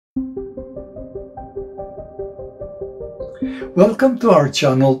Welcome to our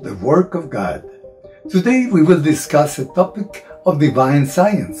channel, The Work of God. Today we will discuss a topic of divine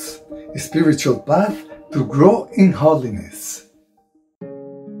science, a spiritual path to grow in holiness.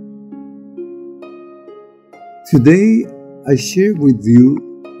 Today I share with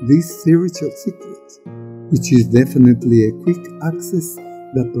you this spiritual secret, which is definitely a quick access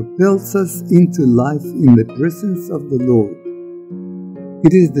that propels us into life in the presence of the Lord.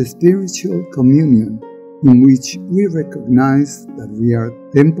 It is the spiritual communion in which we recognize that we are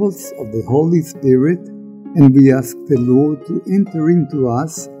temples of the Holy Spirit and we ask the Lord to enter into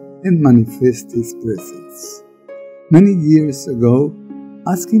us and manifest His presence. Many years ago,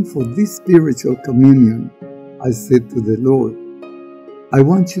 asking for this spiritual communion, I said to the Lord, "I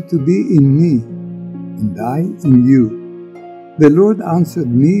want you to be in me, and I in you." The Lord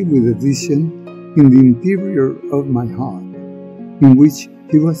answered me with a vision in the interior of my heart, in which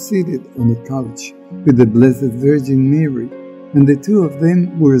He was seated on a couch with the Blessed Virgin Mary, and the two of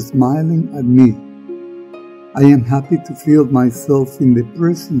them were smiling at me. I am happy to feel myself in the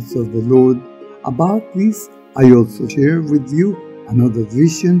presence of the Lord. About this, I also share with you another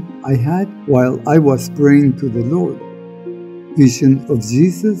vision I had while I was praying to the Lord. Vision of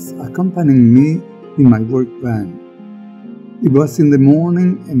Jesus accompanying me in my work van. It was in the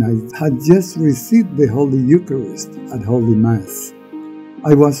morning and I had just received the Holy Eucharist at Holy Mass.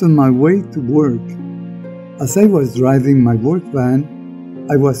 I was on my way to work. As I was driving my work van,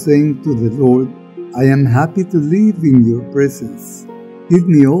 I was saying to the Lord, "I am happy to live in your presence. Give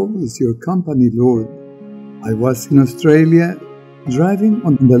me always your company, Lord." I was in Australia, driving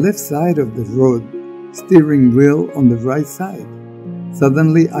on the left side of the road, steering wheel on the right side.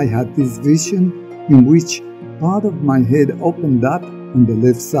 Suddenly I had this vision in which part of my head opened up on the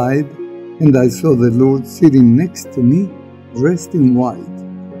left side, and I saw the Lord sitting next to me, dressed in white,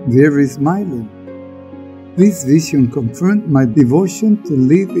 very smiling. This vision confirmed my devotion to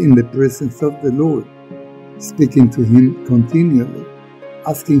live in the presence of the Lord, speaking to Him continually,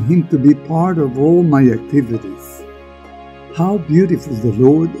 asking Him to be part of all my activities. How beautiful the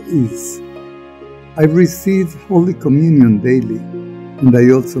Lord is! I receive Holy Communion daily, and I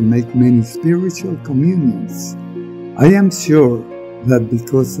also make many spiritual communions. I am sure that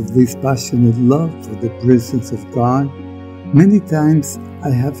because of this passionate love for the presence of God, many times I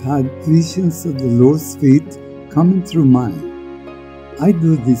have had visions of the Lord's feet coming through mine. I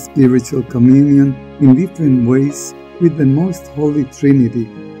do this spiritual communion in different ways with the Most Holy Trinity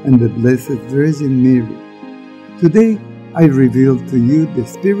and the Blessed Virgin Mary. Today, I reveal to you the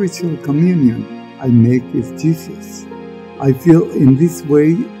spiritual communion I make with Jesus. I feel in this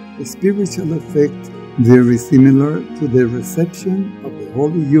way a spiritual effect very similar to the reception of the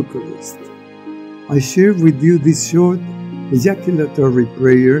Holy Eucharist. I share with you this short ejaculatory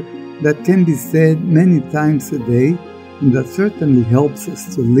prayer that can be said many times a day and that certainly helps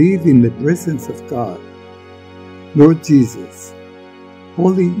us to live in the presence of God. Lord Jesus,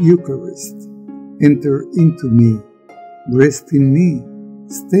 Holy Eucharist, enter into me, rest in me,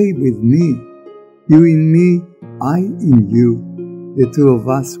 stay with me, you in me, I in you, the two of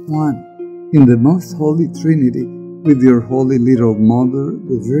us one, in the most holy Trinity, with your holy little mother,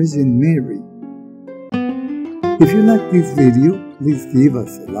 the Virgin Mary. If you like this video, please give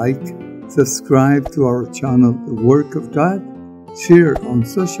us a like, subscribe to our channel, The Work of God, share on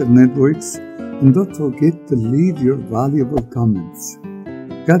social networks, and don't forget to leave your valuable comments.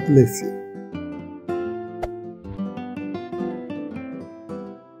 God bless you.